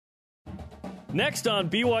Next on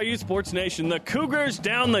BYU Sports Nation, the Cougars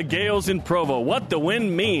down the Gales in Provo. What the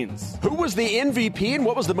win means. Who was the MVP and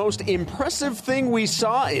what was the most impressive thing we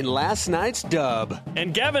saw in last night's dub?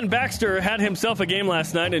 And Gavin Baxter had himself a game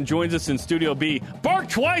last night and joins us in Studio B. Bark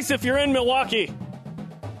twice if you're in Milwaukee.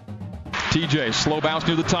 TJ, slow bounce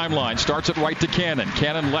near the timeline. Starts it right to Cannon.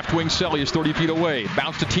 Cannon left wing Selly is 30 feet away.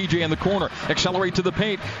 Bounce to TJ in the corner. Accelerate to the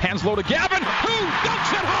paint. Hands low to Gavin, who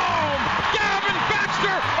dunks it home! Gavin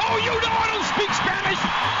Baxter! Oh, you know I don't speak Spanish!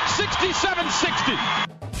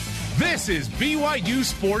 67-60. This is BYU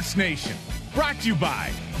Sports Nation. Brought to you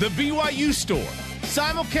by The BYU Store.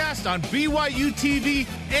 Simulcast on BYU TV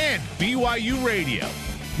and BYU Radio.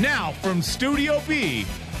 Now from Studio B,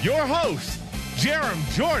 your hosts,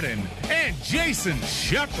 Jerem Jordan and Jason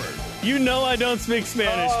Shepard. You know I don't speak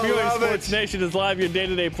Spanish. Oh, BYU Sports Nation is live, your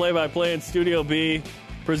day-to-day play-by-play in Studio B,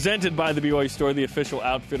 presented by the BYU Store, the official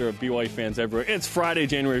outfitter of BYU fans everywhere. It's Friday,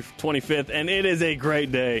 January 25th, and it is a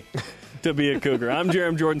great day to be a Cougar. I'm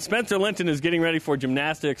Jerem Jordan. Spencer Linton is getting ready for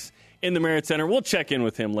gymnastics in the Marriott Center. We'll check in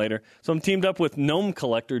with him later. So I'm teamed up with gnome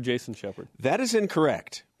collector Jason Shepard. That is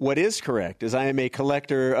incorrect. What is correct is I am a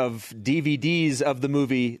collector of DVDs of the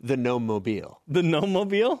movie The Gnome-Mobile. The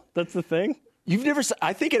Gnome-Mobile? That's the thing? You've never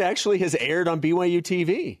I think it actually has aired on BYU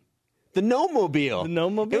TV. The Gnome-Mobile. The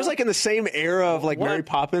Gnome-Mobile? It was like in the same era of like What? Mary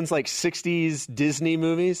Poppins, like 60s Disney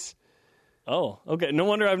movies. Oh, okay. No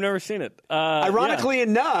wonder I've never seen it. Ironically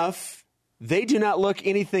enough, they do not look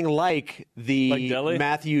anything like the Deli?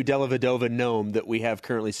 Matthew Dellavedova gnome that we have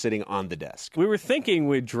currently sitting on the desk. We were thinking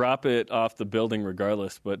we'd drop it off the building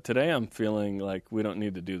regardless, but today I'm feeling like we don't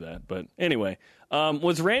need to do that. But anyway,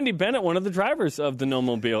 was Randy Bennett one of the drivers of the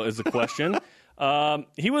Gnome-Mobile is a question.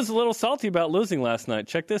 He was a little salty about losing last night.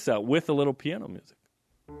 Check this out, with a little piano music.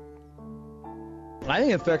 I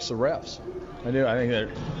think it affects the refs. I do. I think that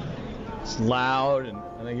it's loud, and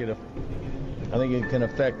I think it can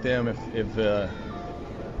affect them if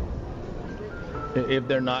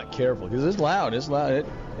they're not careful, because it's loud. It's loud.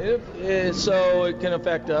 So it can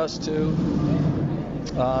affect us too.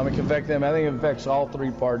 It can affect them. I think it affects all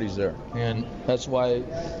three parties there, and that's why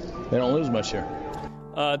they don't lose much here.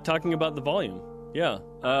 Talking about the volume. Yeah.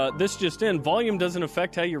 This just in. Volume doesn't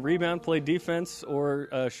affect how you rebound, play defense,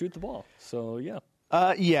 or shoot the ball. So, yeah.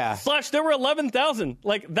 Yeah. Slash, there were 11,000.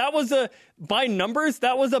 Like, that was by numbers,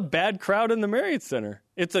 that was a bad crowd in the Marriott Center.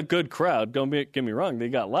 It's a good crowd. Don't get me wrong. They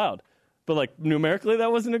got loud. But, like, numerically,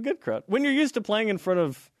 that wasn't a good crowd. When you're used to playing in front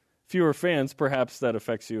of fewer fans, perhaps that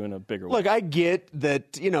affects you in a bigger way. Look, I get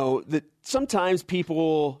that, that sometimes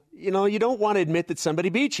people, you don't want to admit that somebody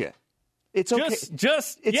beat you. It's okay.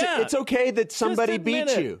 It's okay that somebody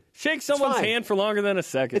beat you. Shake someone's hand for longer than a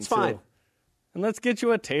second. It's fine. And let's get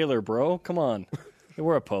you a Taylor, bro. Come on. He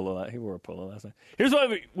wore a polo last night. Here's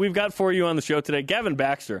what we've got for you on the show today. Gavin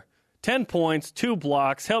Baxter, 10 points, 2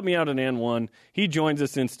 blocks, helped me out in N1. He joins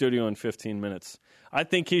us in studio in 15 minutes. I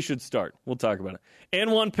think he should start. We'll talk about it.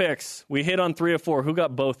 N1 picks. We hit on 3 of 4. Who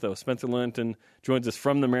got both, though? Spencer Linton joins us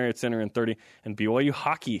from the Marriott Center in 30. And BYU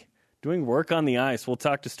hockey, doing work on the ice. We'll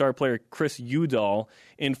talk to star player Chris Udall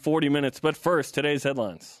in 40 minutes. But first, today's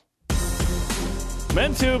headlines.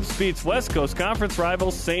 Men's Hoops beats West Coast Conference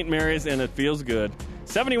rivals St. Mary's, and it feels good.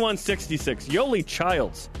 71-66. Yoli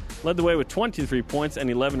Childs led the way with 23 points and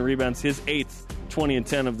 11 rebounds, his 8th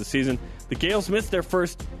 20-10 of the season. The Gales missed their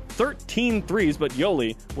first 13 threes, but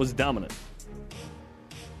Yoli was dominant.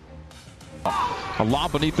 A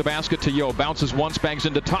lob beneath the basket to Yo. Bounces once, bangs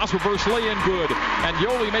into toss, reverse lay-in, good. And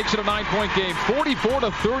Yoli makes it a 9-point game,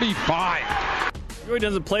 44-35. BYU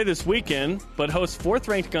doesn't play this weekend, but hosts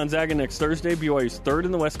 4th-ranked Gonzaga next Thursday. BYU's 3rd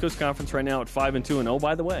in the West Coast Conference right now at 5-2. And oh,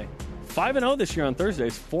 by the way, 5-0 this year on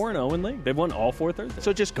Thursdays, 4-0 in league. They've won all 4 Thursdays.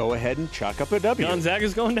 So just go ahead and chalk up a W.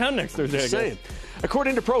 Gonzaga's going down next Thursday, I guess.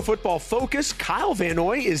 According to Pro Football Focus, Kyle Van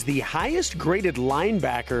Noy is the highest-graded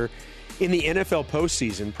linebacker in the NFL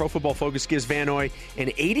postseason. Pro Football Focus gives Van Noy an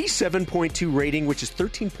 87.2 rating, which is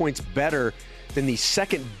 13 points better than the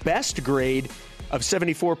second-best grade of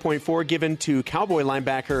 74.4 given to Cowboy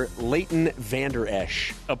linebacker Leighton Vander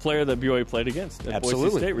Esch. A player that BYU played against at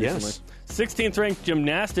Boise State recently. Yes. 16th-ranked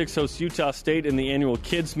gymnastics hosts Utah State in the annual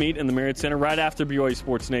Kids Meet in the Marriott Center right after BYU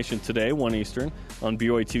Sports Nation today, 1 Eastern, on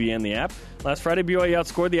BYU TV and the app. Last Friday, BYU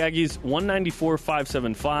outscored the Aggies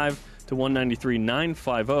 194-575 to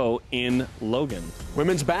 193-950 in Logan.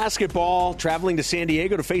 Women's basketball traveling to San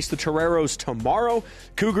Diego to face the Toreros tomorrow.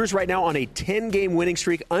 Cougars right now on a 10-game winning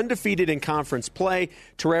streak, undefeated in conference play.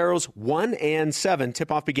 Toreros 1-7.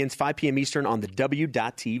 Tip-off begins 5 p.m. Eastern on the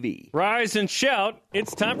W.TV. Rise and shout.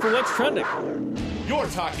 It's time for What's Trending. You're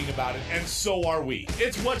talking about it, and so are we.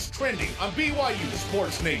 It's What's Trending on BYU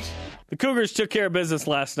Sports Nation. The Cougars took care of business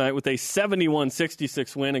last night with a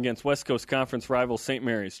 71-66 win against West Coast Conference rival St.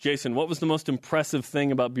 Mary's. Jason, what was the most impressive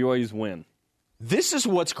thing about BYU's win? This is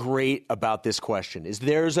what's great about this question, is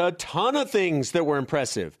there's a ton of things that were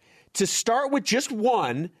impressive. To start with just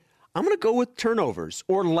one, I'm going to go with turnovers,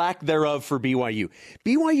 or lack thereof, for BYU.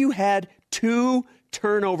 BYU had 2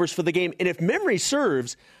 turnovers for the game, and if memory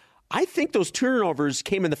serves, I think those turnovers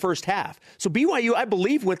came in the first half. So BYU, I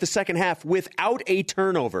believe, went the second half without a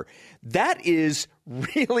turnover. That is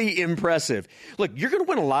really impressive. Look, you're going to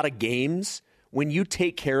win a lot of games when you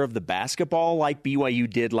take care of the basketball like BYU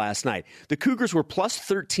did last night. The Cougars were plus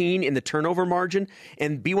 13 in the turnover margin,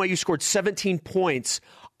 and BYU scored 17 points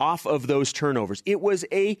off of those turnovers. It was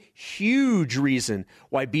a huge reason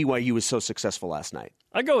why BYU was so successful last night.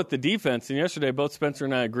 I go with the defense, and yesterday both Spencer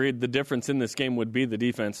and I agreed the difference in this game would be the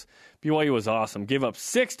defense. BYU was awesome. Gave up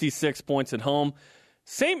 66 points at home.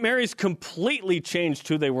 St. Mary's completely changed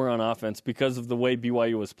who they were on offense because of the way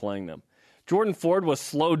BYU was playing them. Jordan Ford was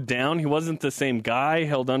slowed down. He wasn't the same guy,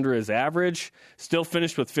 held under his average. Still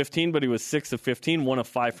finished with 15, but he was 6 of 15, 1 of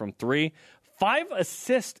 5 from 3. 5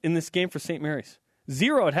 assists in this game for St. Mary's.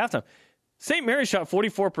 0 at halftime. St. Mary's shot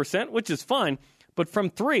 44%, which is fine, but from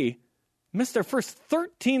 3, missed their first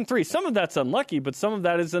 13 threes. Some of that's unlucky, but some of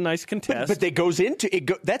that is a nice contest. But that goes into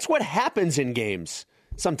it. That's what happens in games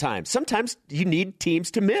sometimes. Sometimes you need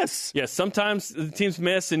teams to miss. Yes, sometimes the teams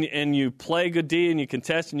miss, and you play good D and you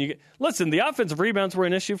contest. And you get. Listen, the offensive rebounds were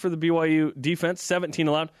an issue for the BYU defense, 17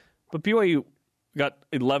 allowed, but BYU got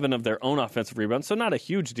 11 of their own offensive rebounds, so not a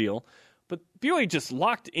huge deal. But BYU just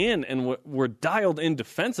locked in and were dialed in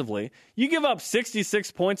defensively. You give up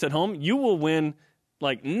 66 points at home, you will win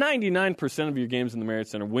like 99% of your games in the Marriott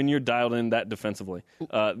Center when you're dialed in that defensively,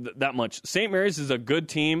 that much. St. Mary's is a good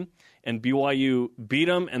team, and BYU beat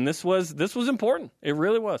them, and this was important. It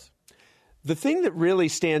really was. The thing that really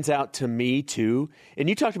stands out to me, too, and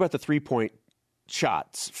you talked about the three-point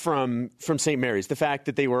shots from St. Mary's, the fact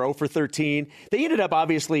that they were 0 for 13. They ended up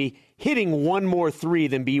obviously hitting one more 3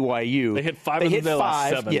 than BYU. They hit 5 of their last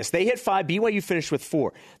 7. Yes, they hit 5. BYU finished with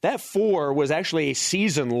 4. That 4 was actually a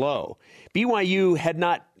season low. BYU had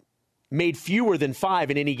not made fewer than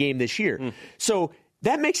 5 in any game this year. So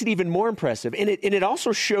that makes it even more impressive. And it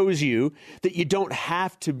also shows you that you don't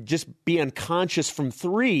have to just be unconscious from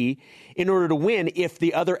 3 in order to win if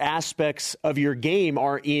the other aspects of your game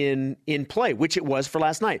are in play, which it was for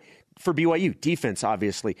last night. For BYU, defense,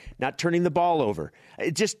 obviously, not turning the ball over.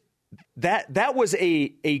 It just that was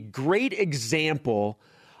a great example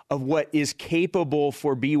of what is capable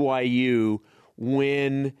for BYU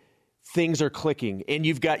when things are clicking and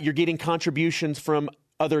you're getting contributions from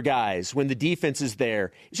other guys when the defense is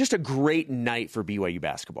there. It's just a great night for BYU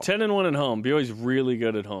basketball. 10-1 at home. BYU's really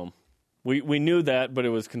good at home. We knew that, but it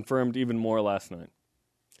was confirmed even more last night.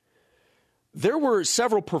 There were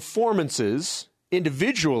several performances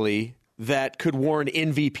individually that could warrant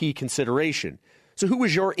MVP consideration. So who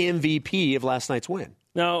was your MVP of last night's win?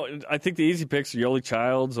 Now, I think the easy picks are Yoli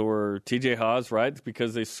Childs or TJ Haas, right?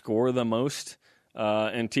 Because they score the most.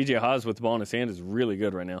 And TJ Haas with the ball in his hand is really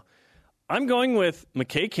good right now. I'm going with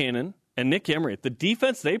McKay Cannon and Nick Emery. The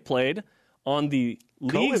defense they played on the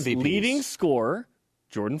league's leading scorer,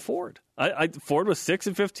 Jordan Ford. Ford was 6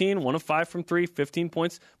 of 15, 1 of 5 from 3, 15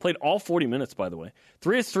 points. Played all 40 minutes, by the way.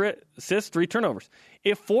 3 assists, 3 turnovers.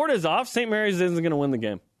 If Ford is off, St. Mary's isn't going to win the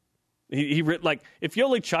game. If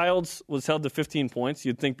Yoli Childs was held to 15 points,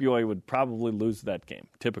 you'd think BYU would probably lose that game,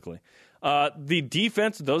 typically. The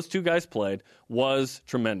defense those two guys played was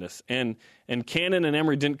tremendous. And Cannon and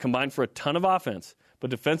Emery didn't combine for a ton of offense, but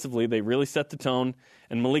defensively they really set the tone.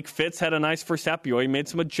 And Malik Fitz had a nice first half. BYU made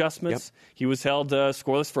some adjustments. Yep. He was held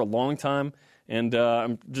scoreless for a long time. And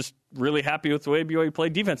I'm just really happy with the way BYU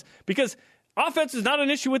played defense. Because offense is not an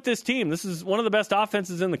issue with this team. This is one of the best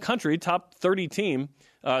offenses in the country, top 30 team.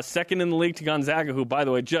 Second in the league to Gonzaga, who, by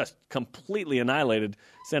the way, just completely annihilated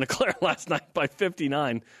Santa Clara last night by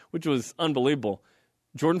 59, which was unbelievable.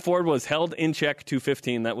 Jordan Ford was held in check to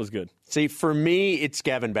 15. That was good. See, for me, it's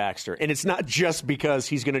Gavin Baxter. And it's not just because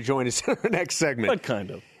he's going to join us in our next segment. But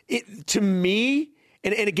kind of. To me,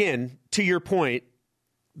 and again, to your point,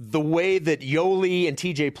 the way that Yoli and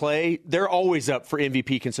TJ play, they're always up for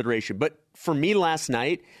MVP consideration. But for me last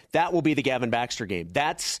night, that will be the Gavin Baxter game.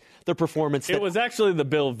 That's the performance. It was actually the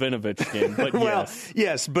Bill Vinovich game, but well,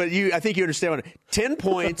 yes, but I think you understand. 10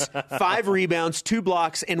 points, 5 rebounds, 2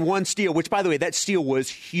 blocks, and 1 steal, which, by the way, that steal was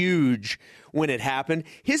huge when it happened.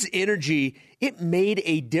 His energy, it made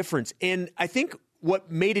a difference. And I think what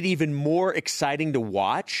made it even more exciting to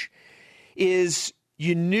watch is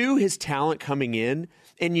you knew his talent coming in,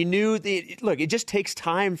 and you knew, look, it just takes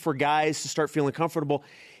time for guys to start feeling comfortable.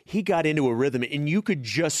 he got into a rhythm, and you could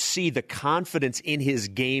just see the confidence in his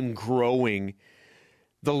game growing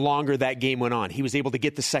the longer that game went on. He was able to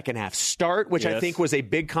get the second half start, which I think was a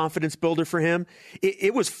big confidence builder for him.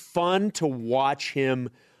 It was fun to watch him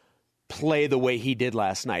play the way he did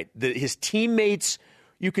last night. His teammates,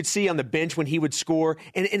 you could see on the bench when he would score,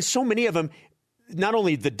 and so many of them, not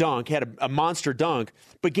only the dunk, had a monster dunk,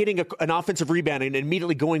 but getting an offensive rebound and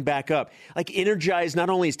immediately going back up. Like, energized not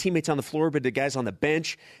only his teammates on the floor, but the guys on the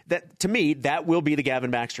bench. That, to me, that will be the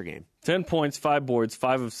Gavin Baxter game. 10 points, 5 boards,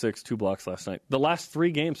 5 of 6, 2 blocks last night. The last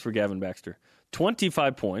 3 games for Gavin Baxter.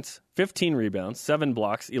 25 points, 15 rebounds, 7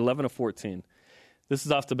 blocks, 11 of 14. This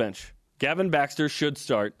is off the bench. Gavin Baxter should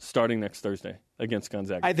starting next Thursday against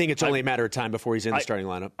Gonzaga. I think it's only a matter of time before he's in the starting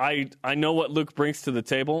lineup. I know what Luke brings to the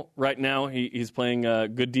table. Right now, he's playing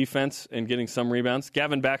good defense and getting some rebounds.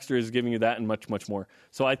 Gavin Baxter is giving you that and much, much more.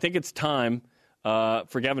 So I think it's time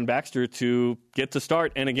for Gavin Baxter to get to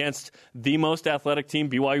start. And against the most athletic team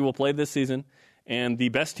BYU will play this season and the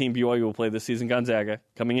best team BYU will play this season, Gonzaga,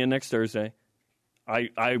 coming in next Thursday,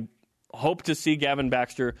 I hope to see Gavin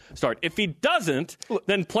Baxter start. If he doesn't,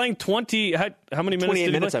 then playing 20, how many minutes 28 did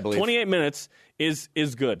he minutes, play? I believe. 28 minutes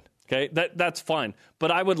is good. Okay, that's fine.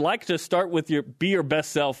 But I would like to start with be your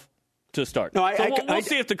best self to start. No, we'll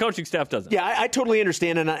see if the coaching staff doesn't. Yeah, I totally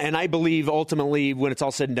understand, and I believe ultimately when it's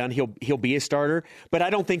all said and done, he'll be a starter. But I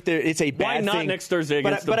don't think that it's a bad thing. Why not next Thursday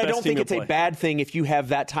against the best team? But I don't think it's a bad thing if you have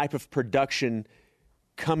that type of production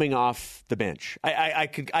coming off the bench. I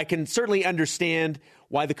can certainly understand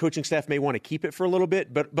why the coaching staff may want to keep it for a little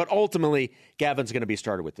bit, but ultimately, Gavin's going to be a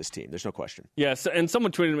starter with this team. There's no question. Yes, and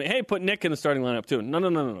someone tweeted me, hey, put Nick in the starting lineup too.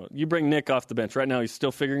 No. You bring Nick off the bench. Right now, he's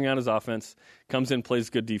still figuring out his offense, comes in, plays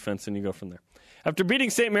good defense, and you go from there. After beating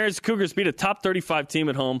St. Mary's, Cougars beat a top 35 team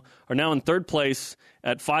at home, are now in third place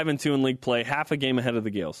at 5-2 in league play, half a game ahead of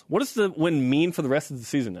the Gales. What does the win mean for the rest of the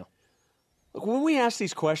season now? When we ask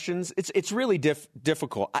these questions, it's really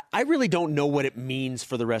difficult. I really don't know what it means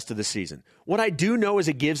for the rest of the season. What I do know is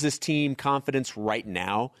it gives this team confidence right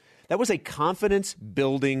now. That was a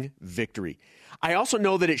confidence-building victory. I also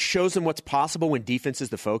know that it shows them what's possible when defense is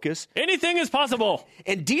the focus. Anything is possible.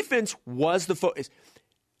 And defense was the focus.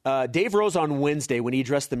 Dave Rose on Wednesday, when he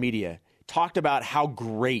addressed the media, talked about how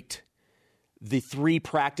great the 3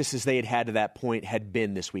 practices they had to that point had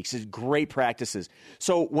been this week. So great practices.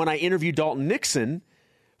 So when I interviewed Dalton Nixon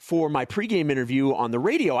for my pregame interview on the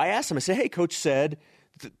radio, I asked him, I said, hey, Coach said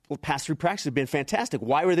the past 3 practices have been fantastic.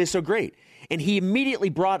 Why were they so great? And he immediately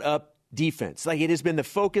brought up defense. Like, it has been the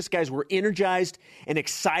focus. Guys were energized and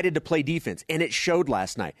excited to play defense, and it showed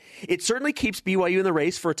last night. It certainly keeps BYU in the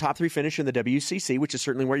race for a top 3 finish in the WCC, which is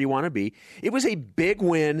certainly where you want to be. It was a big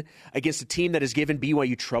win against a team that has given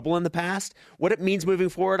BYU trouble in the past. What it means moving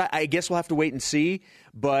forward, I guess we'll have to wait and see,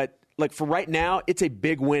 but like for right now, it's a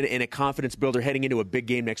big win and a confidence builder heading into a big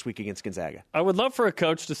game next week against Gonzaga. I would love for a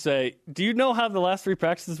coach to say, do you know how the last 3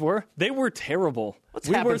 practices were? They were terrible. What's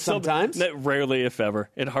happened sometimes? Rarely, if ever.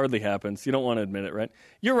 It hardly happens. You don't want to admit it, right?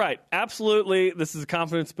 You're right. Absolutely. This is a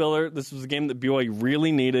confidence builder. This was a game that BYU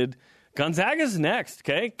really needed. Gonzaga's next,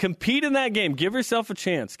 okay? Compete in that game. Give yourself a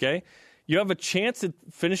chance, okay? You have a chance at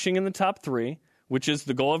finishing in the top 3, which is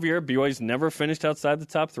the goal of your year. BYU's never finished outside the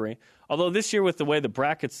top 3. Although this year, with the way the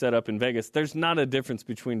bracket's set up in Vegas, there's not a difference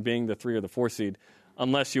between being the 3 or the 4 seed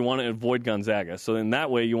unless you want to avoid Gonzaga. So in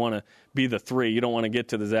that way, you want to be the 3. You don't want to get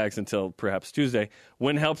to the Zags until perhaps Tuesday.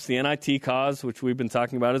 Win helps the NIT cause, which we've been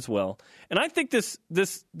talking about as well. And I think this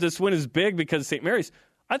win is big because of St. Mary's.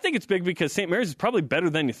 I think it's big because St. Mary's is probably better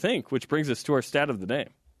than you think, which brings us to our stat of the day.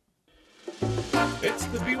 It's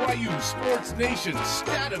the BYU Sports Nation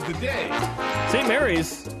stat of the day. St.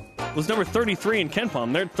 Mary's was number 33 in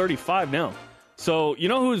KenPom. They're at 35 now. So you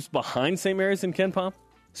know who's behind St. Mary's in KenPom?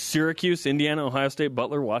 Syracuse, Indiana, Ohio State,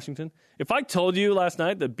 Butler, Washington. If I told you last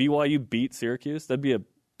night that BYU beat Syracuse, that'd be a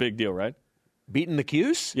big deal, right? Beating the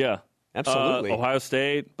Cuse? Yeah. Absolutely. Ohio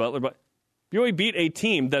State, Butler. BYU beat a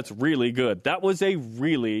team that's really good. That was a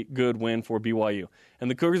really good win for BYU. And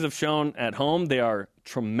the Cougars have shown at home they are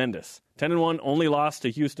tremendous. 10-1, only lost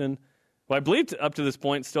to Houston. Well, I believe up to this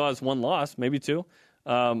point still has 1 loss, maybe 2.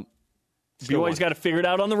 BYU's got to figure it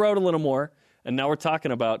out on the road a little more. And now we're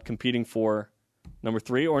talking about competing for number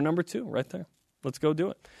 3 or number 2 right there. Let's go do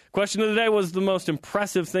it. Question of the day was the most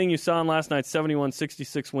impressive thing you saw in last night's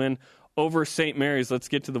 71-66 win over St. Mary's. Let's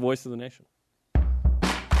get to the voice of the nation.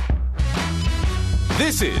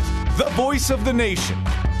 This is the voice of the nation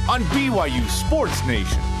on BYU Sports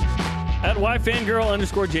Nation. At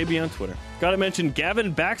YFangirl_JB on Twitter. Got to mention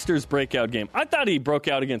Gavin Baxter's breakout game. I thought he broke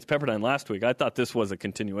out against Pepperdine last week. I thought this was a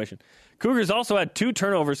continuation. Cougars also had 2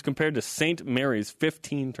 turnovers compared to St. Mary's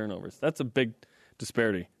 15 turnovers. That's a big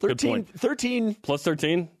disparity. Good 13, point. 13 Plus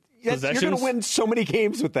 13 yes, possessions. you're going to win so many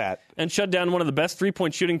games with that. And shut down one of the best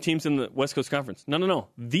three-point shooting teams in the West Coast Conference. No.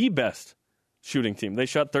 The best shooting team. They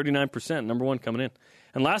shot 39%, number one coming in.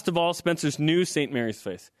 And last of all, Spencer's new St. Mary's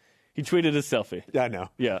face. He tweeted his selfie. Yeah, I know.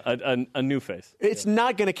 Yeah, a new face. It's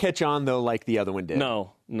not going to catch on, though, like the other one did.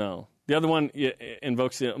 No. The other one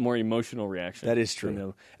invokes a more emotional reaction. That is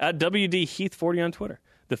true. At WD Heath 40 on Twitter,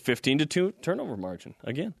 the 15-2 turnover margin.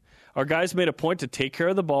 Again, our guys made a point to take care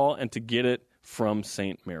of the ball and to get it from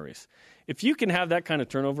St. Mary's. If you can have that kind of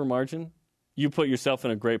turnover margin, you put yourself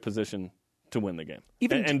in a great position to win the game.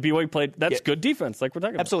 And BYU played, that's good defense, like we're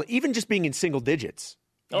talking about. Absolutely. Even just being in single digits,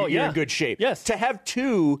 you're in good shape. Yes. To have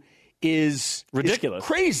two is ridiculous. Is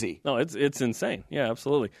crazy. No, it's insane. Yeah,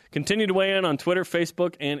 absolutely. Continue to weigh in on Twitter,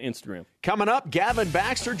 Facebook, and Instagram. Coming up, Gavin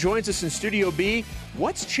Baxter joins us in Studio B.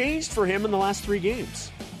 What's changed for him in the last 3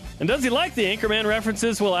 games? And does he like the Anchorman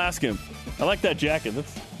references? We'll ask him. I like that jacket.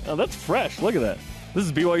 That's fresh. Look at that. This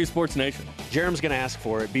is BYU Sports Nation. Jerem's going to ask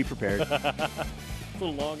for it. Be prepared. A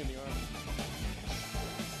little long in the arm.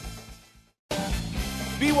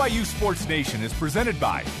 BYU Sports Nation is presented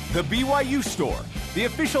by The BYU Store, the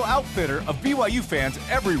official outfitter of BYU fans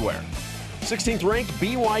everywhere. 16th ranked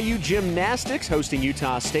BYU Gymnastics hosting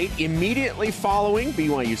Utah State immediately following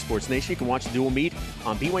BYU Sports Nation. You can watch the dual meet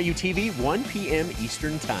on BYU TV, 1 p.m.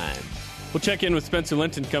 Eastern Time. We'll check in with Spencer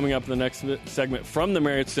Linton coming up in the next segment from the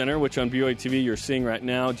Marriott Center, which on BYU TV you're seeing right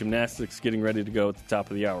now. Gymnastics getting ready to go at the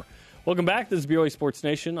top of the hour. Welcome back. This is BYU Sports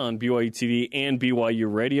Nation on BYU TV and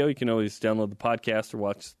BYU Radio. You can always download the podcast or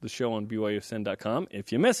watch the show on BYUSN.com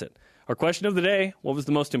if you miss it. Our question of the day, what was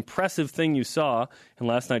the most impressive thing you saw in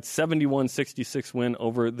last night's 71-66 win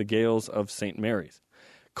over the Gales of St. Mary's?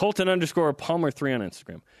 Colton_Palmer3 on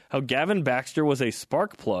Instagram. How Gavin Baxter was a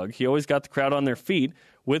spark plug. He always got the crowd on their feet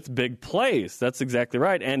with big plays. That's exactly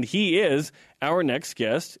right. And he is our next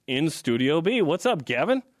guest in Studio B. What's up,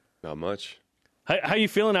 Gavin? Not much. How you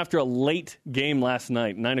feeling after a late game last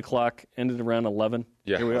night? 9 o'clock, ended around 11.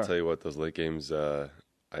 Yeah, Here we I'll are. tell you what, those late games, I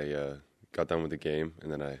got done with the game,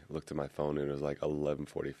 and then I looked at my phone, and it was like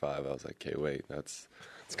 11:45. I was like, okay, wait, it's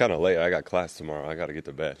kind of late. I got class tomorrow. I got to get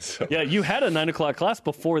to bed. So. Yeah, you had a 9 o'clock class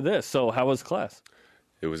before this, so how was class?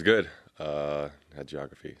 It was good. Had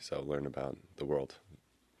geography, so learned about the world.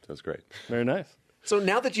 So it was great. Very nice. So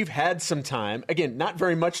now that you've had some time, again, not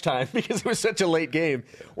very much time because it was such a late game,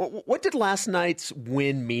 what did last night's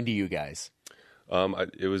win mean to you guys?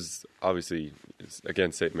 It was obviously,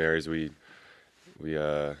 against St. Mary's. We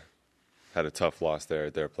had a tough loss there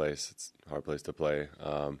at their place. It's a hard place to play.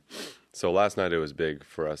 So last night it was big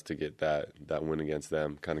for us to get that win against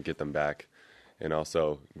them, kind of get them back, and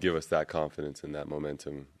also give us that confidence and that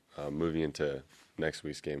momentum moving into next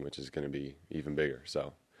week's game, which is going to be even bigger.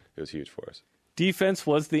 So it was huge for us. Defense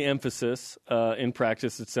was the emphasis in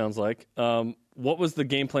practice, it sounds like. What was the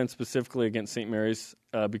game plan specifically against St. Mary's?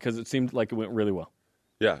 Because it seemed like it went really well.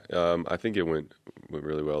 Yeah, I think it went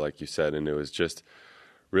really well, like you said, and it was just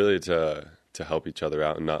really to help each other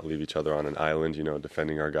out and not leave each other on an island,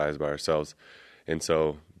 defending our guys by ourselves. And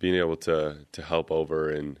so being able to help over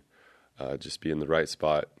and just be in the right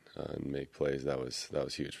spot and make plays, that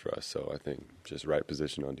was huge for us. So I think just right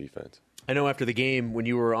position on defense. I know after the game, when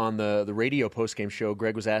you were on the radio postgame show,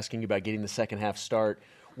 Greg was asking you about getting the second half start.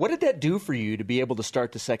 What did that do for you to be able to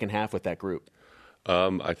start the second half with that group?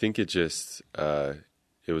 I think it just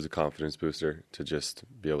it was a confidence booster to just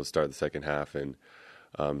be able to start the second half and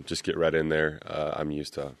just get right in there. I'm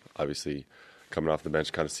used to, obviously, coming off the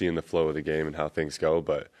bench, kind of seeing the flow of the game and how things go,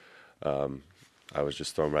 but I was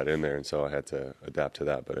just thrown right in there, and so I had to adapt to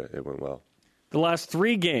that, but it went well. The last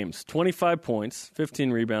 3 games, 25 points,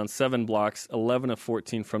 15 rebounds, 7 blocks, 11 of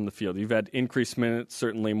 14 from the field. You've had increased minutes,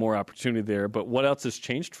 certainly more opportunity there, but what else has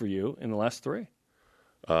changed for you in the last 3?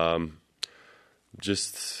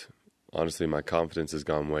 Just, honestly, my confidence has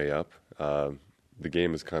gone way up. The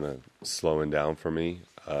game is kind of slowing down for me.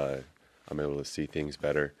 I'm able to see things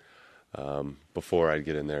better. Before I'd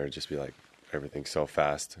get in there, it'd just be like everything's so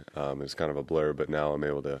fast. It was kind of a blur, but now I'm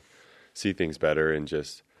able to see things better and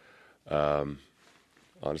just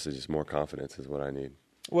honestly just more confidence is what I need.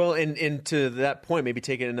 Well, and to that point, maybe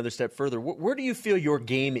take it another step further. Where do you feel your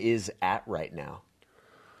game is at right now?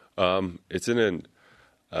 It's in an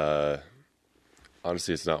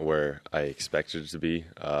honestly, it's not where I expected it to be.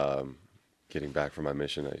 Getting back from my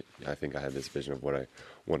mission, I think I had this vision of what I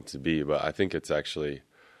want it to be, but I think it's actually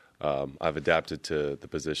I've adapted to the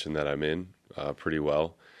position that I'm in pretty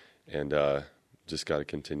well, and just got to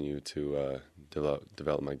continue to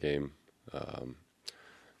develop my game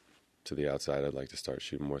to the outside. I'd like to start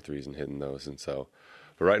shooting more threes and hitting those, and so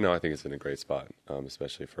right now, I think it's in a great spot,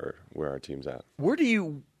 especially for where our team's at. Where do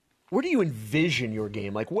you envision your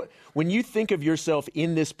game? Like, when you think of yourself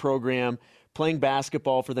in this program playing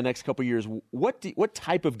basketball for the next couple of years, what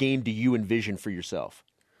type of game do you envision for yourself?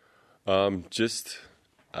 I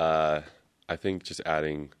think just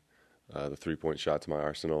adding the 3-point shot to my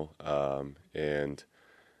arsenal and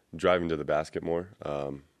driving to the basket more.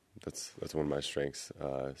 That's one of my strengths.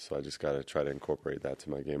 So I just got to try to incorporate that to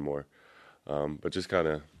my game more. But just kind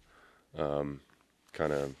of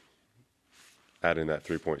adding that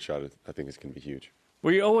 3-point shot, I think is going to be huge.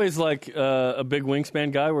 Were you always like a big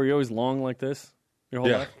wingspan guy? Were you always long like this your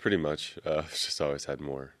whole life? Yeah, pretty much. Just always had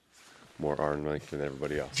more arm length than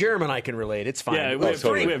everybody else. Jeremy and I can relate. It's fine. Yeah, we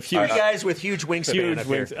have three guys with huge wingspan. Huge up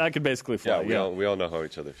wings. here. I could basically fly. Yeah, we all know how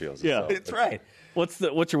each other feels. Yeah. So That's right. What's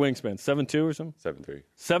your wingspan? 7'2" or something? 7'3".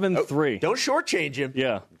 7'3". Don't shortchange him.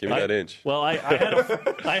 Yeah. Give me that inch. Well, I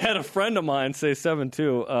had a friend of mine say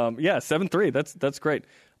 7'2". 7'3". That's great.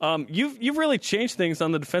 You've really changed things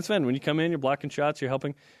on the defensive end. When you come in, you're blocking shots, you're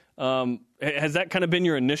helping. Has that kind of been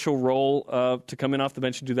your initial role to come in off the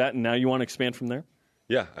bench and do that, and now you want to expand from there?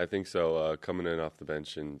 Yeah, I think so. Coming in off the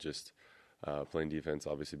bench and just playing defense,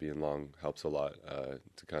 obviously being long helps a lot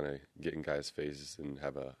to kind of get in guys' faces and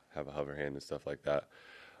have a hover hand and stuff like that.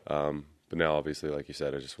 But now, obviously, like you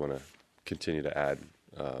said, I just want to continue to add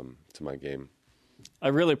to my game. I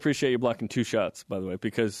really appreciate you blocking 2 shots, by the way,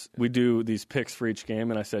 because we do these picks for each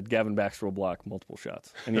game, and I said Gavin Baxter will block multiple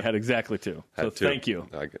shots, and you had exactly 2. So thank you.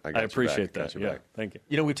 I appreciate that. Yeah, thank you.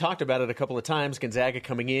 You know, we've talked about it a couple of times. Gonzaga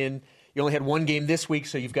coming in. You only had one game this week,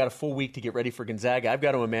 so you've got a full week to get ready for Gonzaga. I've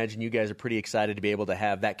got to imagine you guys are pretty excited to be able to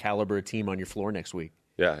have that caliber of team on your floor next week.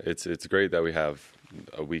 Yeah, it's great that we have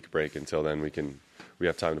a week break. Until then, we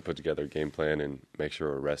have time to put together a game plan and make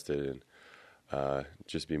sure we're rested and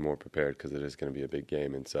just be more prepared because it is going to be a big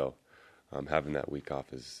game. And so having that week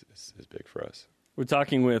off is big for us. We're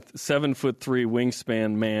talking with 7'3"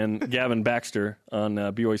 wingspan man Gavin Baxter on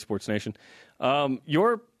BYU Sports Nation.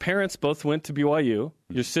 Your parents both went to BYU.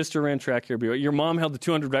 Your sister ran track here at BYU. Your mom held the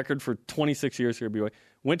 200 record for 26 years here at BYU.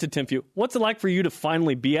 Went to Timpview. What's it like for you to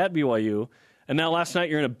finally be at BYU? And now last night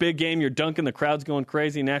you're in a big game. You're dunking. The crowd's going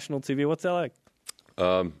crazy. National TV. What's that like?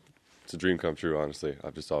 It's a dream come true, honestly.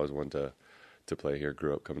 I've just always wanted to play here.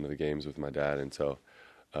 Grew up coming to the games with my dad. And so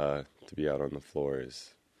to be out on the floor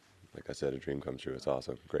is, like I said, a dream come true. It's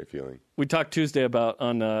awesome. Great feeling. We talked Tuesday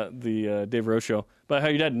on the Dave Rose show about how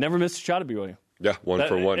your dad never missed a shot at BYU. Yeah, one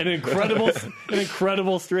for one. An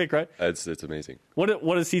incredible streak, right? It's amazing. What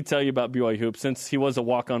does he tell you about BYU hoops since he was a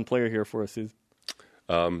walk-on player here for a season?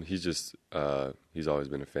 He's always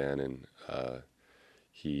been a fan, and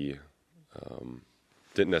he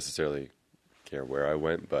didn't necessarily care where I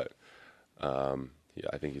went, but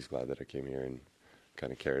I think he's glad that I came here and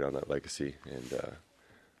kind of carried on that legacy. And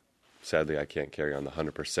sadly, I can't carry on the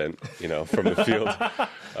 100%, from the field.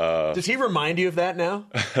 Does he remind you of that now?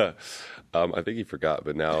 I think he forgot,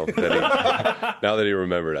 but now that he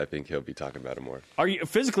remembered, I think he'll be talking about it more. Are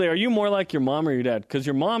you more like your mom or your dad? Because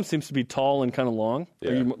your mom seems to be tall and kind of long.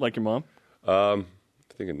 Yeah. Are you like your mom? I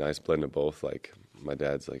think a nice blend of both. Like my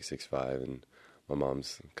dad's like 6'5", and my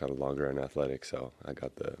mom's kind of longer and athletic, so I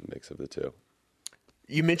got the mix of the two.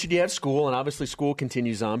 You mentioned you have school, and obviously school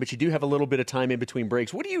continues on, but you do have a little bit of time in between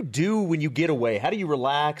breaks. What do you do when you get away? How do you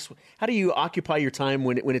relax? How do you occupy your time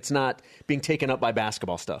when it's not being taken up by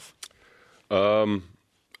basketball stuff? I'm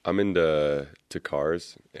into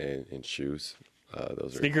cars and shoes.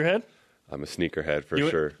 Sneakerhead? I'm a sneakerhead for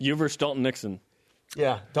sure. You versus Dalton Nixon.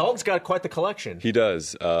 Yeah, Dalton's got quite the collection. He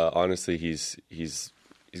does. Honestly, he's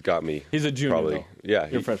got me. He's a junior, probably. Though. Yeah,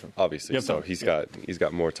 you're a freshman. Obviously, so he's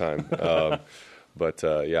got more time. But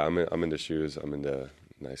I'm into shoes. I'm into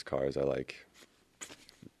nice cars. I like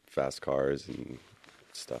fast cars and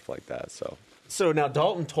stuff like that. So now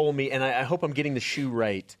Dalton told me, and I hope I'm getting the shoe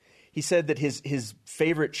right. He said that his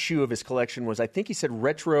favorite shoe of his collection was, I think he said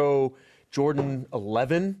retro Jordan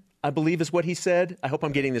 11, I believe is what he said. I hope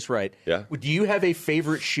I'm getting this right. Yeah. Do you have a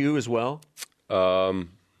favorite shoe as well? Are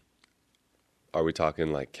we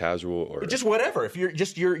talking like casual or just whatever? If you're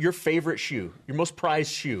just your favorite shoe, your most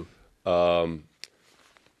prized shoe. One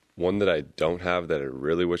that I don't have that I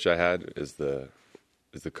really wish I had is the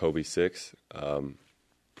Kobe 6.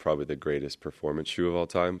 Probably the greatest performance shoe of all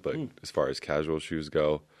time. But as far as casual shoes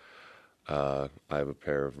go, I have a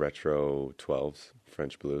pair of retro 12s,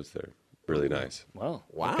 French Blues. They're really nice. Wow.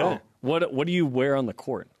 Okay. What do you wear on the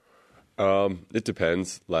court? It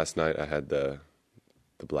depends. Last night I had the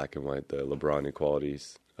black and white, the LeBron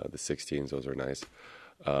equalities, the 16s. Those are nice.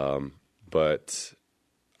 But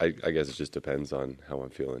I guess it just depends on how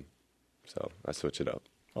I'm feeling. So I switch it up.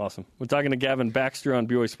 Awesome. We're talking to Gavin Baxter on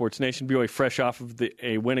BYU Sports Nation. BYU fresh off of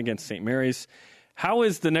a win against St. Mary's. How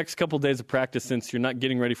is the next couple days of practice since you're not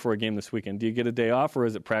getting ready for a game this weekend? Do you get a day off, or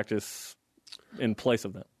is it practice in place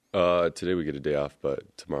of that? Today we get a day off,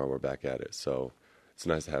 but tomorrow we're back at it. So it's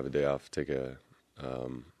nice to have a day off,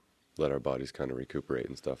 let our bodies kind of recuperate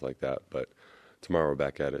and stuff like that. But tomorrow we're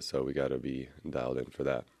back at it, so we got to be dialed in for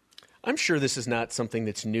that. I'm sure this is not something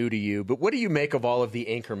that's new to you, but what do you make of all of the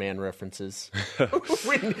Anchorman references?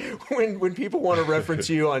 when people want to reference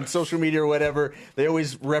you on social media or whatever, they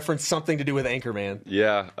always reference something to do with Anchorman.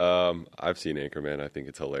 Yeah, I've seen Anchorman. I think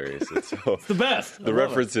it's hilarious. It's the best. The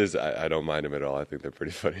references, I don't mind them at all. I think they're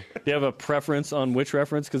pretty funny. Do you have a preference on which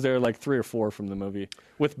reference? Because there are like 3 or 4 from the movie.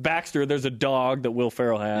 With Baxter, there's a dog that Will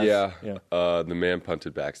Ferrell has. Yeah. The man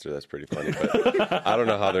punted Baxter. That's pretty funny. But I don't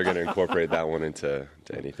know how they're going to incorporate that one into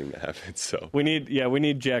anything that happens. So we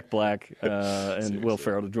need Jack Black and Will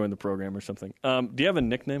Ferrell to join the program or something. Do you have a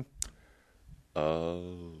nickname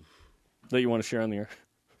that you want to share on the air?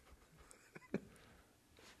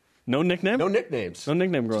 No nickname? No nicknames. No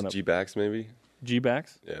nickname growing up. G-Bax maybe?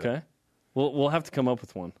 G-Backs? Yeah. Okay. We'll have to come up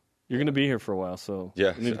with one. You're going to be here for a while, so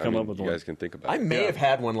yeah, we need to come up with you one. You guys can think about it. I may have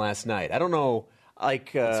had one last night. I don't know.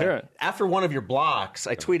 Like after one of your blocks,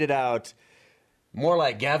 I tweeted out more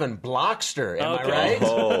like Gavin Blockster. Am I right?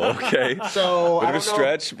 Oh, okay. So bit of a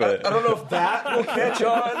stretch, but I don't know if that will catch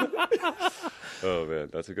on. Oh man,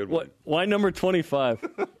 that's a good one. Why number 25?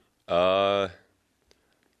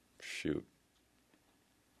 Shoot.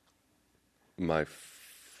 My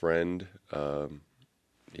friend,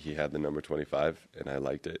 he had the number 25, and I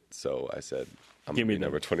liked it, so I said, I'm going to be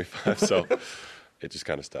number 25, so it just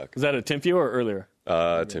kind of stuck. Is that at Timpview or earlier?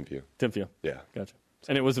 Timpview. Timpview. Yeah. Gotcha.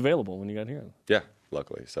 And it was available when you got here? Yeah,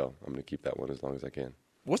 luckily, so I'm going to keep that one as long as I can.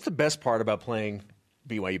 What's the best part about playing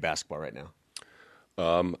BYU basketball right now?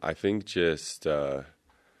 I think just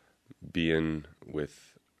being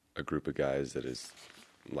with a group of guys that is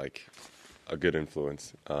like a good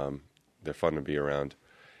influence. They're fun to be around,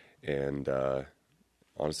 and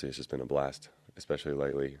honestly, it's just been a blast, especially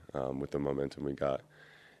lately with the momentum we got.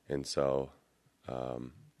 And so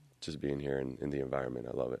just being here in the environment,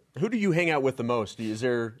 I love it. Who do you hang out with the most? Is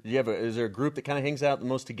there a group that kind of hangs out the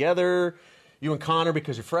most together? You and Connor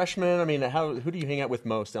because you're freshmen? I mean, who do you hang out with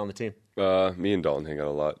most on the team? Me and Dalton hang out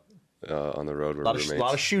a lot on the road. We're roommates. A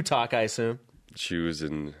lot of shoe talk, I assume. Shoes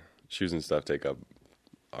and stuff take up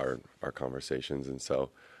our conversations, and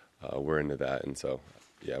so we're into that. And so,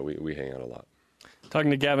 yeah, we hang out a lot.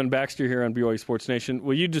 Talking to Gavin Baxter here on BYU Sports Nation.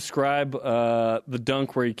 Will you describe the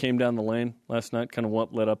dunk where he came down the lane last night, kind of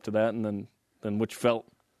what led up to that, and then which felt?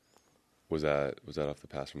 Was that off the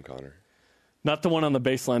pass from Connor? Not the one on the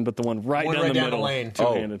baseline, but the one right down the middle. Lane.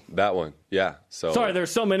 Oh, that one. Yeah. So sorry,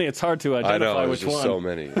 there's so many. It's hard to identify which one. I know,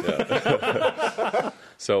 there's just so many. Yeah.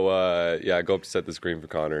 So, I go up to set the screen for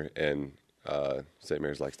Connor, and St.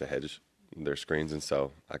 Mary's likes to hedge their screens, and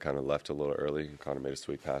so I kind of left a little early. Connor made a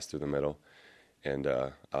sweet pass through the middle, and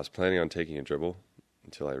I was planning on taking a dribble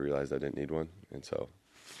until I realized I didn't need one, and so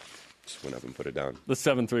just went up and put it down. The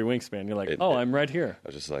 7'3" wingspan. You're like, I'm right here. I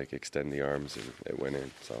was just like, extend the arms, and it went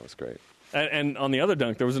in, so it was great. And on the other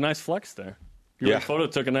dunk, there was a nice flex there. Your photo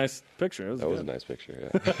took a nice picture. That was a nice picture,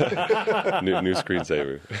 yeah. new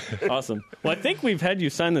screensaver. Awesome. Well, I think we've had you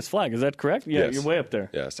sign this flag. Is that correct? Yeah, yes. You're way up there.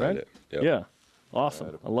 Yeah, I signed it. Yep. Yeah.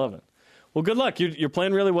 Awesome. I love it. Well, good luck. You're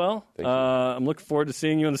playing really well. Thank you. I'm looking forward to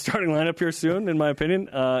seeing you in the starting lineup here soon, in my opinion.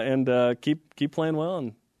 And keep playing well,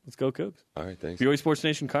 and let's go Cougs. All right, thanks. BYU Sports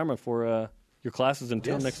Nation Karma for your classes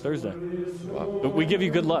until next Thursday. Wow. But we give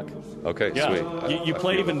you good luck. Okay, yeah. sweet. You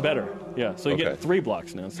play even better. Yeah, so you Okay. get 3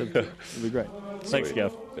 blocks now instead of 2. It'll be great. Thanks,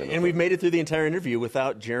 Gav. And we've made it through the entire interview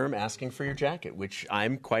without Jerem asking for your jacket, which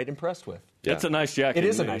I'm quite impressed with. Yeah. It's a nice jacket. It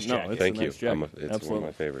is a nice jacket. Thank a you. nice jacket. It's Absolutely. one of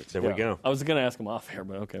my favorites. There we go. I was going to ask him off air,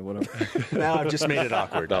 but okay, whatever. Now I've just made it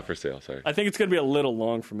awkward. Not for sale, sorry. I think it's going to be a little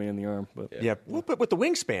long for me in the arm, but Yeah, well, but with the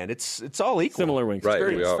wingspan, it's all equal. similar wingspan. Right,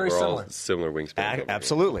 very- we're it's very all similar. similar wingspan.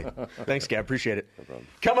 Absolutely. Thanks, Gab. Appreciate it. No problem.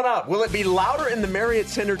 Coming up, will it be louder in the Marriott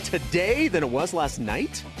Center today than it was last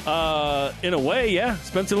night? In a way, yeah.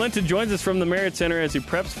 Spencer Linton joins us from the Marriott Center as he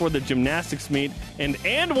preps for the gymnastics meet, and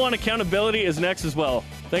One Accountability is next as well.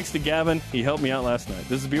 Thanks to Gavin. He helped me out last night.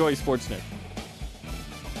 This is BYU Sports Nation.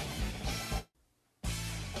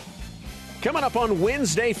 Coming up on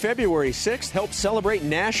Wednesday, February 6th, help celebrate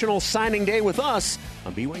National Signing Day with us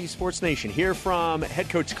on BYU Sports Nation. Hear from head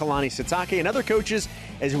coach Kalani Sitake and other coaches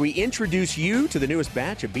as we introduce you to the newest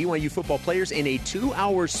batch of BYU football players in a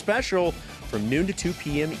 2-hour special from noon to 2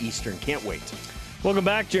 p.m. Eastern. Can't wait. Welcome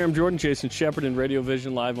back. Jeremy Jordan, Jason Shepard, and Radio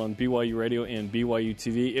Vision live on BYU Radio and BYU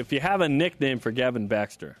TV. If you have a nickname for Gavin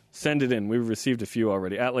Baxter, send it in. We've received a few